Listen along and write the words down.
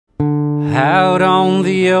Out on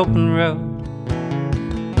the open road,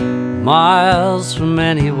 miles from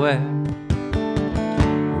anywhere,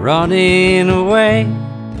 running away,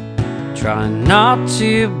 trying not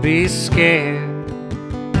to be scared.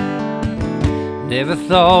 Never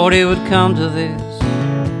thought it would come to this,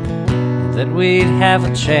 that we'd have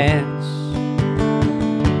a chance.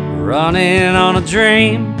 Running on a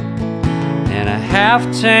dream and a half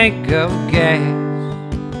tank of gas.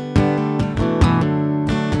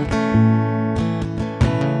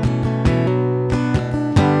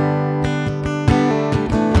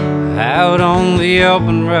 Out on the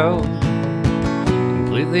open road,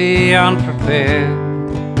 completely unprepared,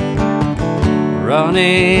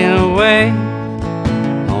 running away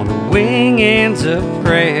on the wing ends of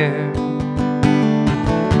prayer.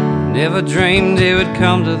 Never dreamed it would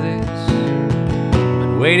come to this,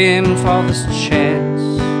 been waiting for this chance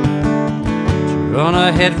to run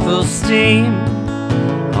ahead full steam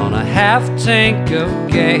on a half tank of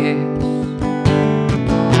gas.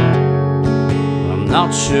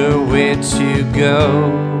 Not sure where to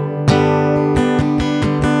go.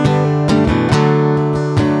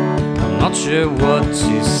 I'm not sure what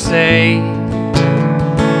to say.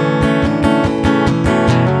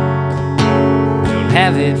 Don't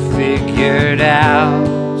have it figured out.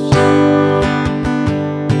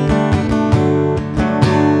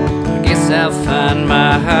 I guess I'll find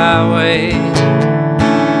my highway.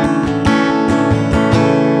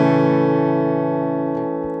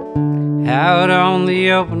 Out on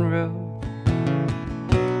the open road,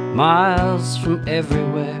 miles from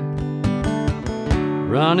everywhere,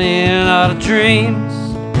 running out of dreams,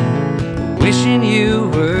 wishing you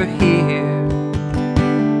were here.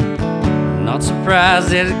 Not surprised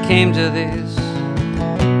that it came to this,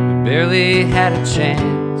 we barely had a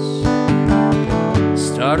chance.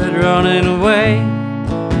 Started running away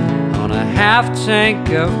on a half tank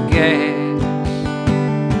of gas.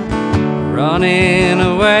 Running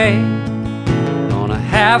away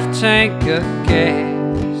half tank of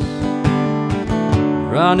gas.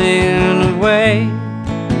 Running away,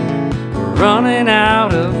 we're running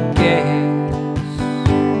out of